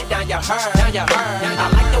walk and let down your hair, down your hair.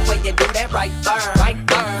 I like the way you do that right there, right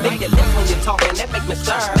there. Lick your lips when you're talking, that make me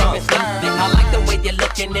stir, make me stir. I like the way you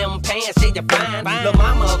look in them pants, yeah, you're fine. Lil'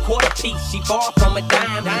 mama a quarter piece, she far from a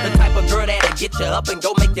dime. The type of girl that'll get you up and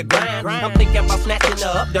go make you grind. I'm thinking about snatching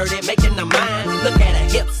her up, dirty, making her mine. Look at her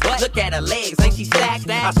hips, look at her legs, ain't she stacked?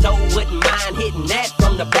 I sure wouldn't mind hitting that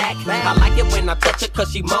from the back. I like it when I touch her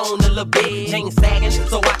cause she moan a little bit. Chain sagging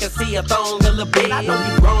so I can see her thong a little bit. I know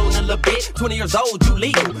you grown a little bit, 20 years old, you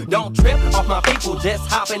legal. Don't trip off my people, just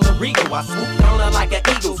hop in the Regal. I swoop on her like an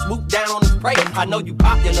eagle, swoop down on his prey. I know you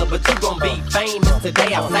popular, but you gon' be famous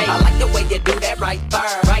today. I say, I like the way you do that right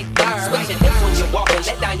there, right there. Switch your hips when you walk and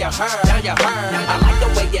let down your hair, down your hair. I like the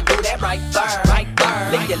way you do that right there, right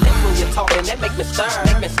there. Lick your lips when you're talking, that make me stir,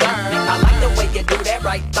 make me stir. I like the way you do that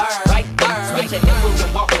right there, right there. Switch your hips when you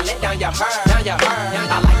walk and let down your hair, down your hair.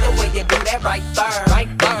 I like the way you do that right there,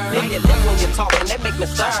 right there. Lick your lips when you're talking, that make me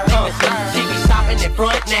stir, make me stir. She be shopping at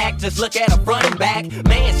front neck, just look at her front and back.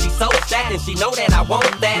 Man, she so sad and she know that I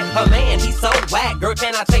want that. Her man, he so whack. Girl,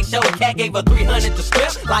 can I take your cat? Gave her 300 to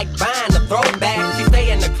strip, like buying a throwback. She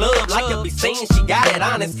stay in the club, like to be seen, she got it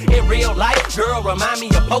honest. In real life, girl, remind me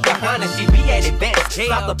of Pocahontas. She be at events,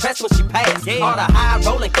 stop the press when she pass. All the high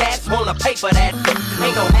rolling cats wanna pay for that.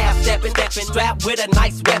 Ain't no half stepping, strapped with a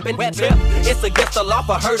nice weapon. Trip, it's against the law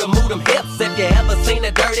for her to move them hips. If you ever seen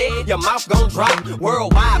it dirty, your mouth gon' drop.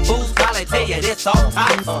 Worldwide fools probably tell you this all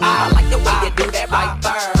tops. I like the way you do that right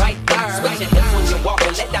there, right there. Switch your hips when you walk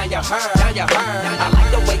and let down your hair, down your hair. I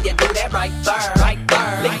like the way you do that right there, right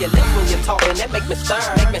there. Lick your lips when you're talking, that make me stir,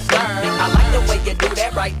 make me stir. I like the way you do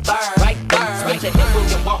that right there, right there. Switch your hips when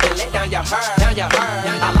you walk and let down your hair, down your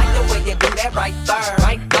hair. I like the way you do that right there,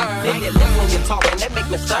 right there. Lick your lips when you're talking, that make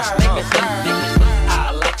me stir, make me stir.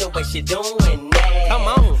 I like the way she doing that. Come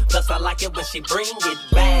on. Plus I like it when she bring it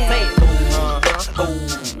back. Say ooh,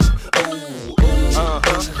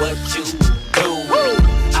 what you do?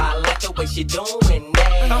 I like the way she doing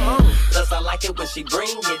that. Come on. Plus I like it when she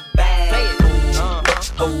bring it back. Say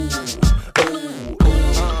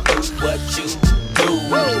what you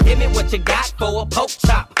do? Give me what you got for a poke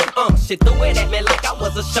chop. She threw it at me like I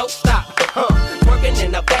was a showstop. Twerking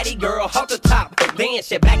in a fatty girl, hold the top. Then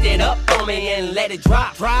she backed it up on me and let it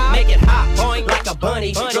drop. Make it hot, boing like a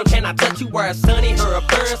bunny. Girl, can I touch you where it's sunny? Her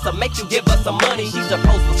appearance will make you give her some money. She's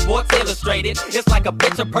supposed for Sports Illustrated. It's like a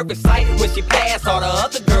picture perfect sight. When she pass, all the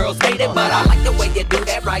other girls hate it. But I like the way you do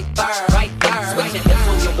that right there, right there. Switch your hips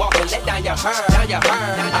when you walk and let down your hair, down your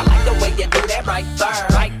hair. I like the way you do that right there,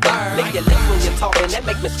 right there. Lick your lips when you're talking, that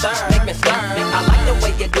make me stir, make me stir. I like the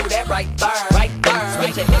way you do that right there, right there.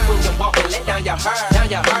 Switch your hips when you walk and let down your hair, down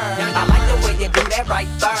your hair. I like the way you do that right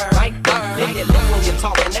there, right there. Lick your lips when you're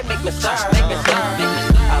talking, that make me stir, make me stir.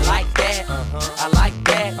 I like that, I like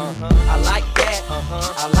that, I like that,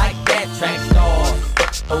 I like that. Track stars,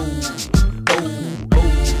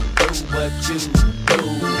 what you do?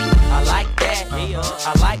 I like that, I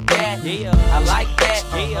like that, I like that,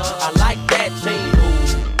 I like that. Chain,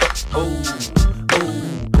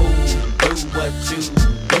 what you do?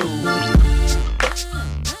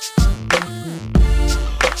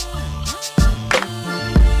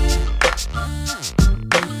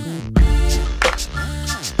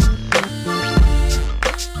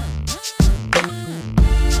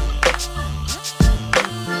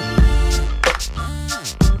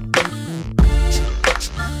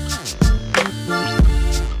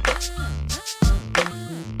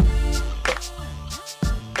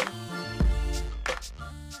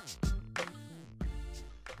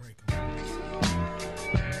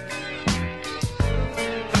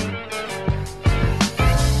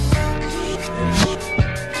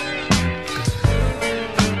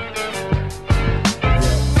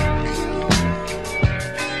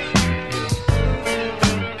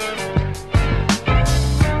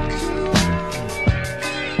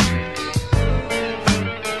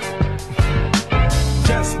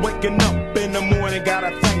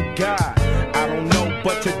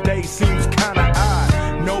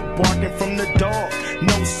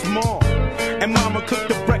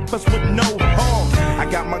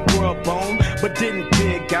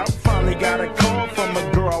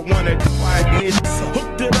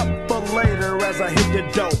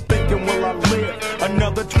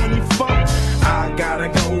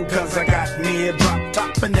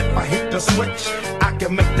 Switch, I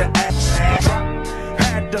can make the ass drop.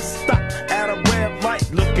 Had to stop at a red light.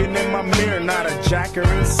 looking in my mirror, not a jacker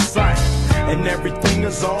in sight. And everything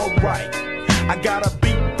is alright. I got a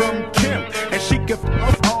beat from Kim, and she can f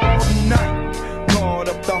all night. Called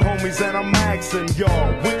up the homies and I'm asking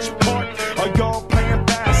y'all, which part are y'all playing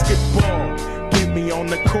basketball? Get me on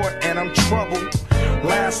the court and I'm troubled.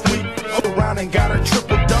 Last week, around and got a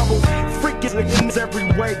triple-double. Freaking against every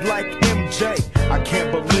way like MJ. I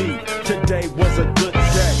can't believe today was a good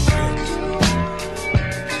day.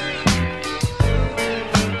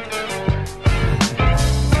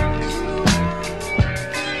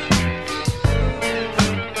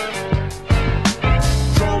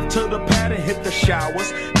 Drove to the pad and hit the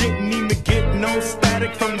showers. Didn't even get no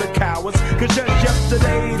static from the cowards. Cause just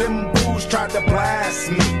yesterday, them bulls tried to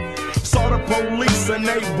blast me. Saw the police and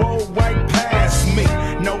they rolled right past me.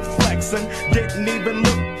 No flexing, didn't even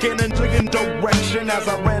look in a direction as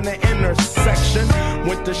I ran the intersection.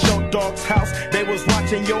 Went to Show Dog's house, they was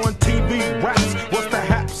watching Yo on TV raps. What's the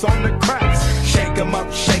haps on the craps? Shake 'em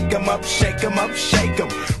up, shake 'em up, shake 'em up, shake 'em.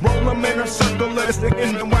 Roll 'em in a circle, let's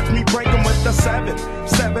and watch me break 'em with the 7,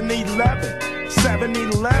 7-11,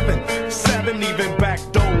 7-11, 7 even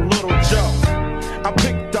backdoor Little Joe. I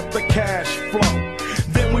picked up the cash flow.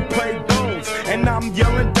 Then we played bowls, and I'm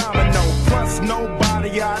yelling domino. Plus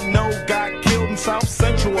nobody I know got killed in South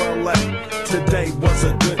Central LA. Today was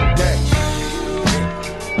a good day.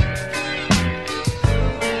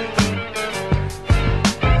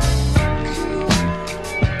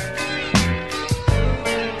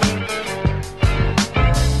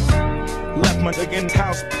 Left my nigga's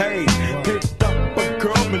house paid. Picked up a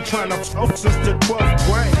girl, been trying to f since the 12th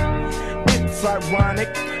grade. It's ironic.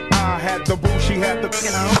 I had the boo, she had the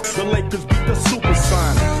the Lakers beat the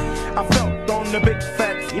Supersonics. I felt on the big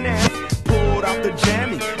fat pulled out the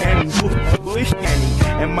jammy and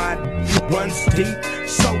and my runs deep,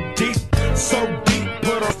 so deep,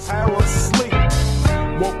 put her asleep.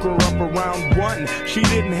 Woke her up around 1. She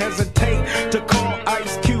didn't hesitate to call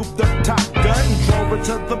Ice Cube the top gun. Drove her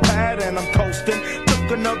to the pad and I'm coasting.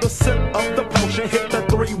 Took another sip of the potion, hit the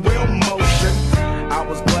 3-wheel motion. I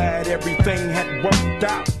was glad everything had worked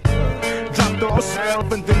out. Dropped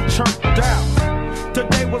herself and then chirped out.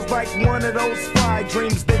 Today was like one of those fly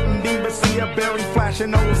dreams. Didn't even see a berry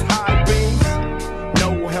flashing those high beams.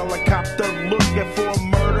 No helicopter looking for a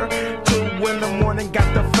murder. 2 in the morning,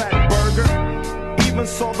 got the fat burger. Even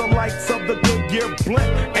saw the lights of the Goodyear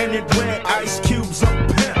blimp, and it read Ice Cube's a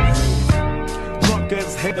pimp. Drunk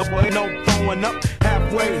as hell, boy, no throwing up.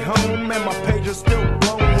 Halfway home, and my page is still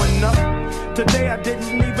blowing up. Today I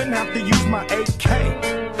didn't even have to use my AK.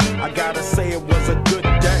 I gotta say it was a good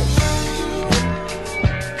day.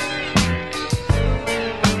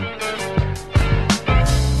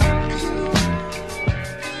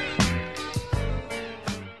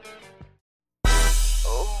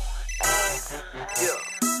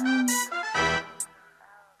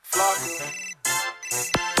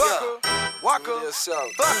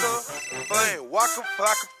 Flame, waka,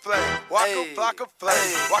 flocka, flame, waka, flocka,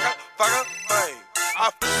 flame, waka, flocka, flame.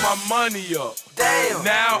 I put my money up. Damn.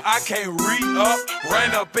 Now I can't re-up.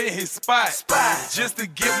 Ran up in his spot. Just to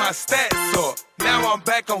get my stats up. Now I'm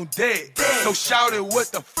back on deck. Damn. So shout it,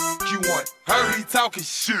 what the f you want? Heard he talking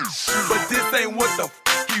shit. But this ain't what the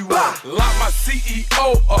f you want. Lock my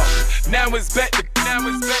CEO up. Now it's back to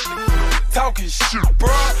talking shit,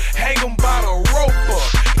 bruh. Hang him by the rope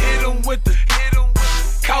up. Hit him with the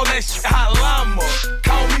call that shit hot llama.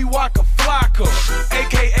 Call me Waka Flocka,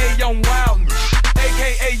 a.k.a. Young Wildness,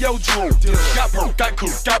 a.k.a. Yo Drew. Got broke, got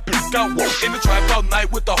cool, got beat, got woke. In the trap all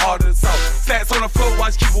night with the heart of the south. Stats on the floor,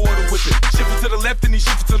 watch keep order with it. Shifting to the left and he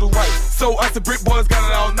shifting to the right. So us the brick boys got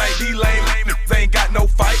it all night. These lame niggas ain't got no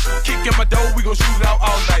fight. Kick in my door, we gon' shoot it out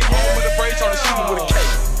all night. Home with a brace on the shooter with a K.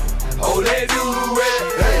 Oh, they do it,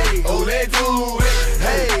 hey, oh, they do it,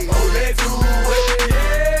 hey, oh, they do it,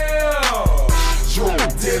 yeah.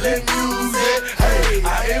 Dealing music, hey, I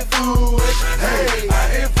influence, hey, I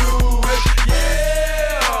influence,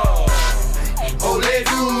 yeah. Oh, they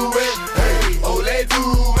do it, hey, oh, they do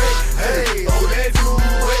it, hey, oh, they do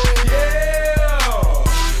it, yeah.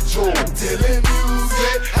 Dealing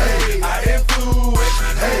music, hey, I influence,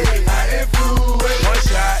 hey, I influence. One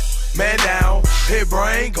shot, man down, hit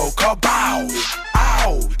brain, go kabow.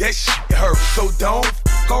 Ow, that shit hurt, so don't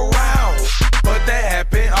f*** around. But that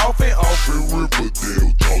happen off in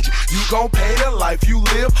Riverdale, Georgia. You gon' pay the life you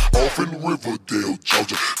live off in Riverdale,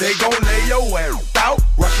 Georgia. They gon' lay your ass out,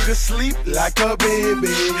 rock you to sleep like a baby.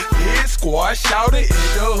 Hit squad, shout it in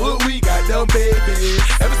the hood, we got them babies.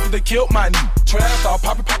 Ever since they killed my knee, traps all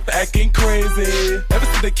poppin', acting crazy. Ever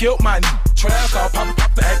since they killed my knee, traps all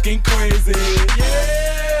poppin', acting crazy.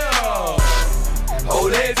 Yeah. Oh,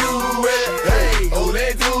 they do it, hey, oh, they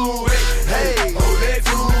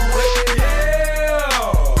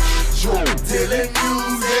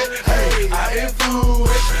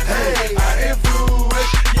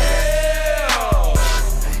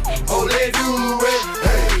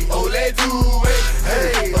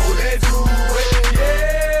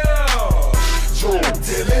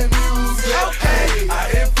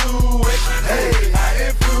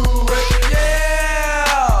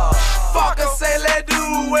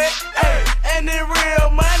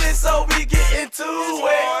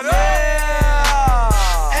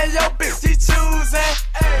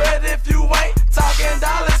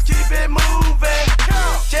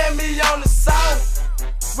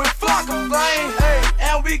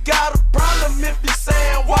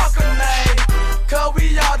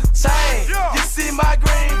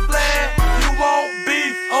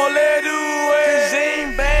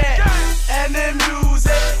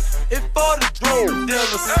It's for the drug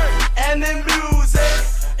dealers. And the music,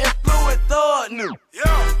 influent thought new.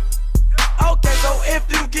 Yeah. Okay, so if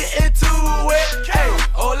you get into it, hey,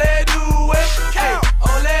 ole do it, hey,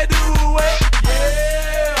 ole do it,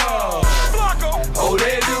 yeah. Ole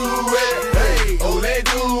do it, hey, ole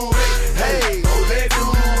do it, hey, ole do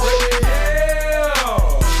it,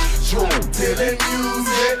 yeah. Drum till the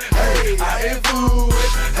music, hey, I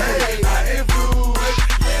influence, hey, I influence,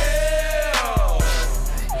 yeah.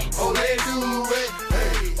 Ole do it,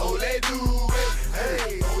 hey, ole do it,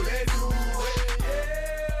 hey, ole do it,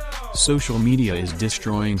 yeah. Social media is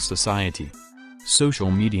destroying society. Social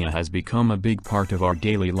media has become a big part of our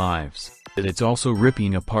daily lives, but it's also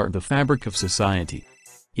ripping apart the fabric of society.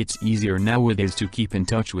 It's easier nowadays to keep in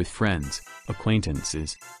touch with friends,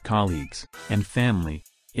 acquaintances, colleagues, and family.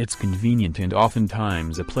 It's convenient and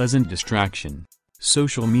oftentimes a pleasant distraction.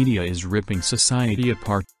 Social media is ripping society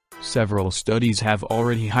apart. Several studies have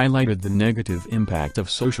already highlighted the negative impact of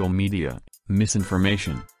social media,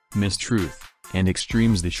 misinformation, mistruth, and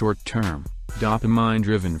extremes. The short-term,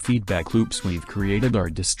 dopamine-driven feedback loops we've created are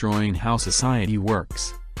destroying how society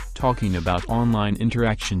works. Talking about online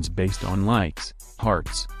interactions based on likes,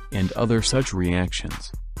 hearts, and other such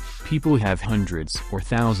reactions. People have hundreds or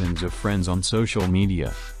thousands of friends on social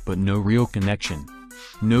media, but no real connection.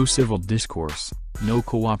 No civil discourse, no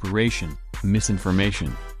cooperation,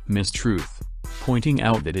 misinformation, mistruth. Pointing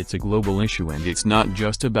out that it's a global issue and it's not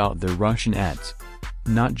just about the Russian ads.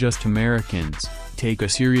 Not just Americans, take a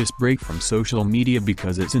serious break from social media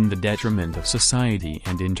because it's in the detriment of society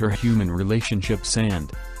and interhuman relationships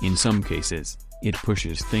and, in some cases, it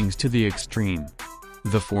pushes things to the extreme.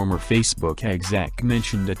 The former Facebook exec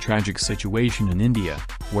mentioned a tragic situation in India,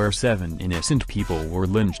 where 7 innocent people were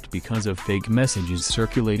lynched because of fake messages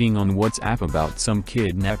circulating on WhatsApp about some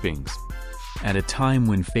kidnappings. At a time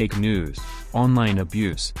when fake news, online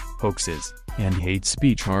abuse, hoaxes, and hate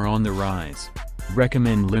speech are on the rise.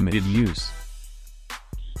 Recommend limited use.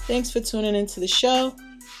 Thanks for tuning into the show.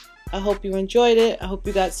 I hope you enjoyed it. I hope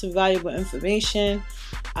you got some valuable information.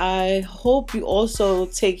 I hope you also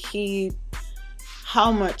take heed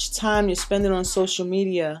how much time you're spending on social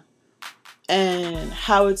media and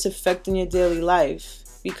how it's affecting your daily life,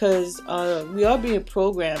 because we are being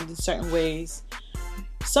programmed in certain ways,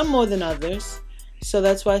 some more than others. So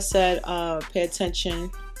that's why I said pay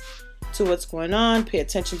attention to what's going on, pay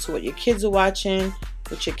attention to what your kids are watching,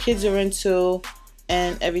 what your kids are into,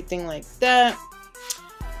 and everything like that.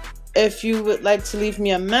 If you would like to leave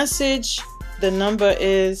me a message, the number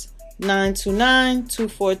is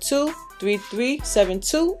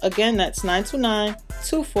 929-242-3372. Again, that's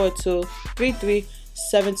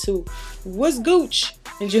 929-242-3372. What's Gooch?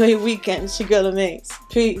 Enjoy your weekend. It's your girl Amaze.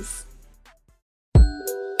 Peace.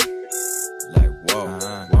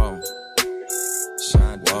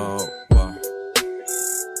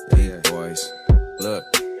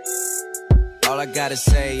 All I gotta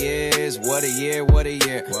say is, what a year, what a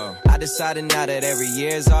year. Whoa. I decided now that every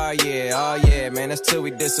year's our year. Oh yeah, man, that's till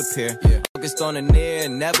we disappear. Yeah. Focused on the near,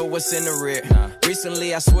 never what's in the rear. Nah.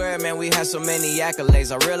 Recently, I swear, man, we had so many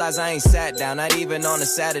accolades. I realize I ain't sat down, not even on a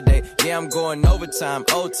Saturday. Yeah, I'm going overtime,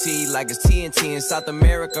 OT, like it's TNT in South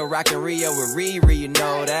America. Rockin' Rio with Riri, you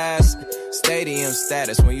know that's stadium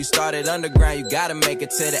status. When you started underground, you gotta make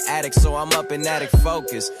it to the attic. So I'm up in attic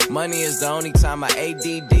focus. Money is the only time I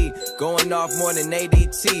ADD. Going off more than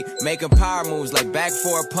ADT. Making power moves like back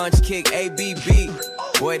for a punch kick, ABB.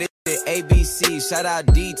 Boy, this shit ABC. Shout out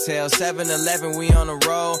Detail. 7-Eleven, we on the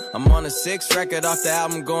roll. I'm on the 6th record off the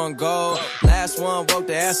album going gold. Last one woke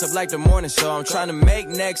the ass up like the morning show. I'm trying to make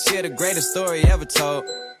next year the greatest story ever told.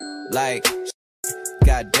 Like,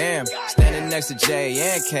 goddamn, standing next to J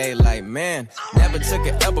and K, like man, never took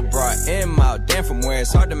an elbow, brought M out. Damn, from where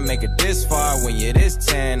it's hard to make it this far when you're this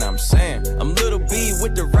 10. I'm saying, I'm little B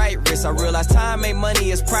with the right wrist. I realize time ain't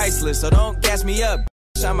money, is priceless, so don't gas me up.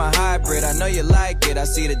 I'm a hybrid, I know you like it. I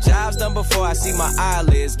see the jobs done before I see my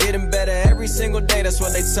eyelids. Getting better every single day, that's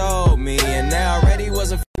what they told me. And now I already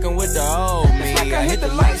wasn't fucking with the old me. It's like I hit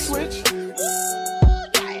the light switch.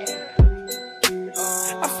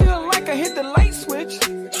 I feel like I hit the light switch.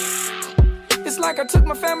 It's like I took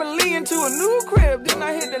my family into a new crib, then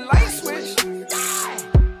I hit the light switch.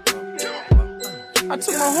 I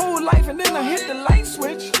took my whole life and then I hit the light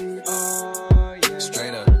switch.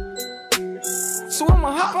 Straight up. So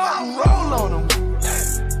I'ma hop out and roll on them.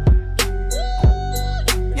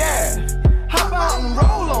 Yeah, hop out and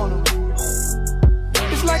roll on them.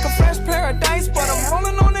 It's like a fresh paradise, but I'm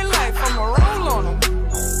rolling on their life. I'ma roll on them.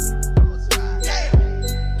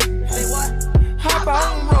 Hop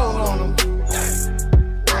out and roll on them.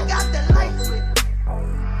 I got the light switch.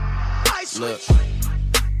 Look,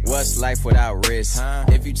 What's life without risk?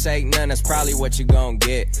 If you take none, that's probably what you gon'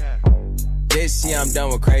 get. This year I'm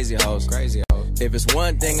done with crazy hoes. If it's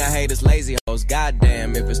one thing I hate, it's lazy hoes.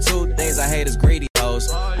 Goddamn, if it's two things I hate, it's greedy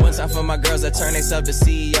hoes. One time for my girls that turn themselves to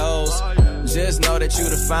CEOs. Just know that you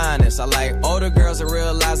the finest. I like older girls that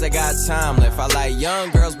realize they got time left. I like young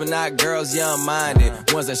girls, but not girls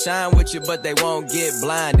young-minded. Ones that shine with you, but they won't get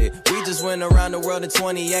blinded. We just went around the world in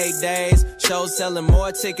 28 days. Shows selling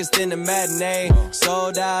more tickets than the matinee.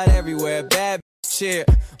 Sold out everywhere, bad cheer.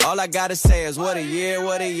 All I gotta say is what a year,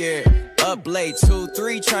 what a year. Up late,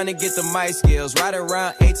 2-3, trying to get the mic skills. Right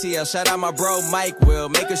around ATL, shout out my bro Mike Will.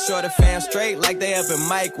 Making sure the fam straight like they up in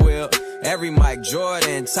Mike Will. Every Mike,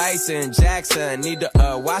 Jordan, Tyson, Jackson. Need the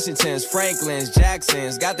Washingtons, Franklins,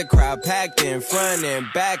 Jacksons. Got the crowd packed in front and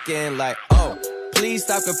back in like, oh. Please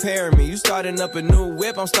stop comparing me. You starting up a new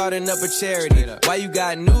whip, I'm starting up a charity. Why you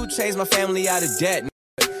got new chains, my family out of debt.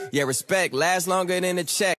 Yeah, respect lasts longer than a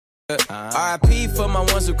check. RIP for my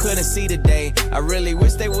ones who couldn't see today. I really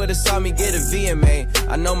wish they would've saw me get a VMA.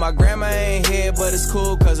 I know my grandma ain't here, but it's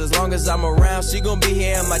cool, cause as long as I'm around, she gon' be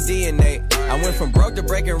here in my DNA. I went from broke to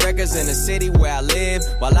breaking records in the city where I live.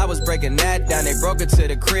 While I was breaking that down, they broke it to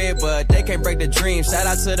the crib, but they can't break the dream. Shout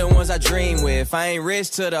out to the ones I dream with. I ain't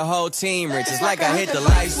rich to the whole team rich. It's like I hit the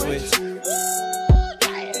light switch.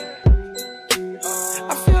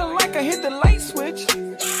 I feel like I hit the light switch.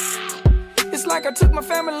 It's like I took my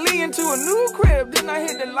family into a new crib, then I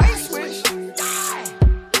hit the light switch.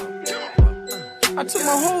 I took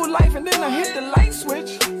my whole life and then I hit the light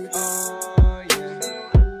switch.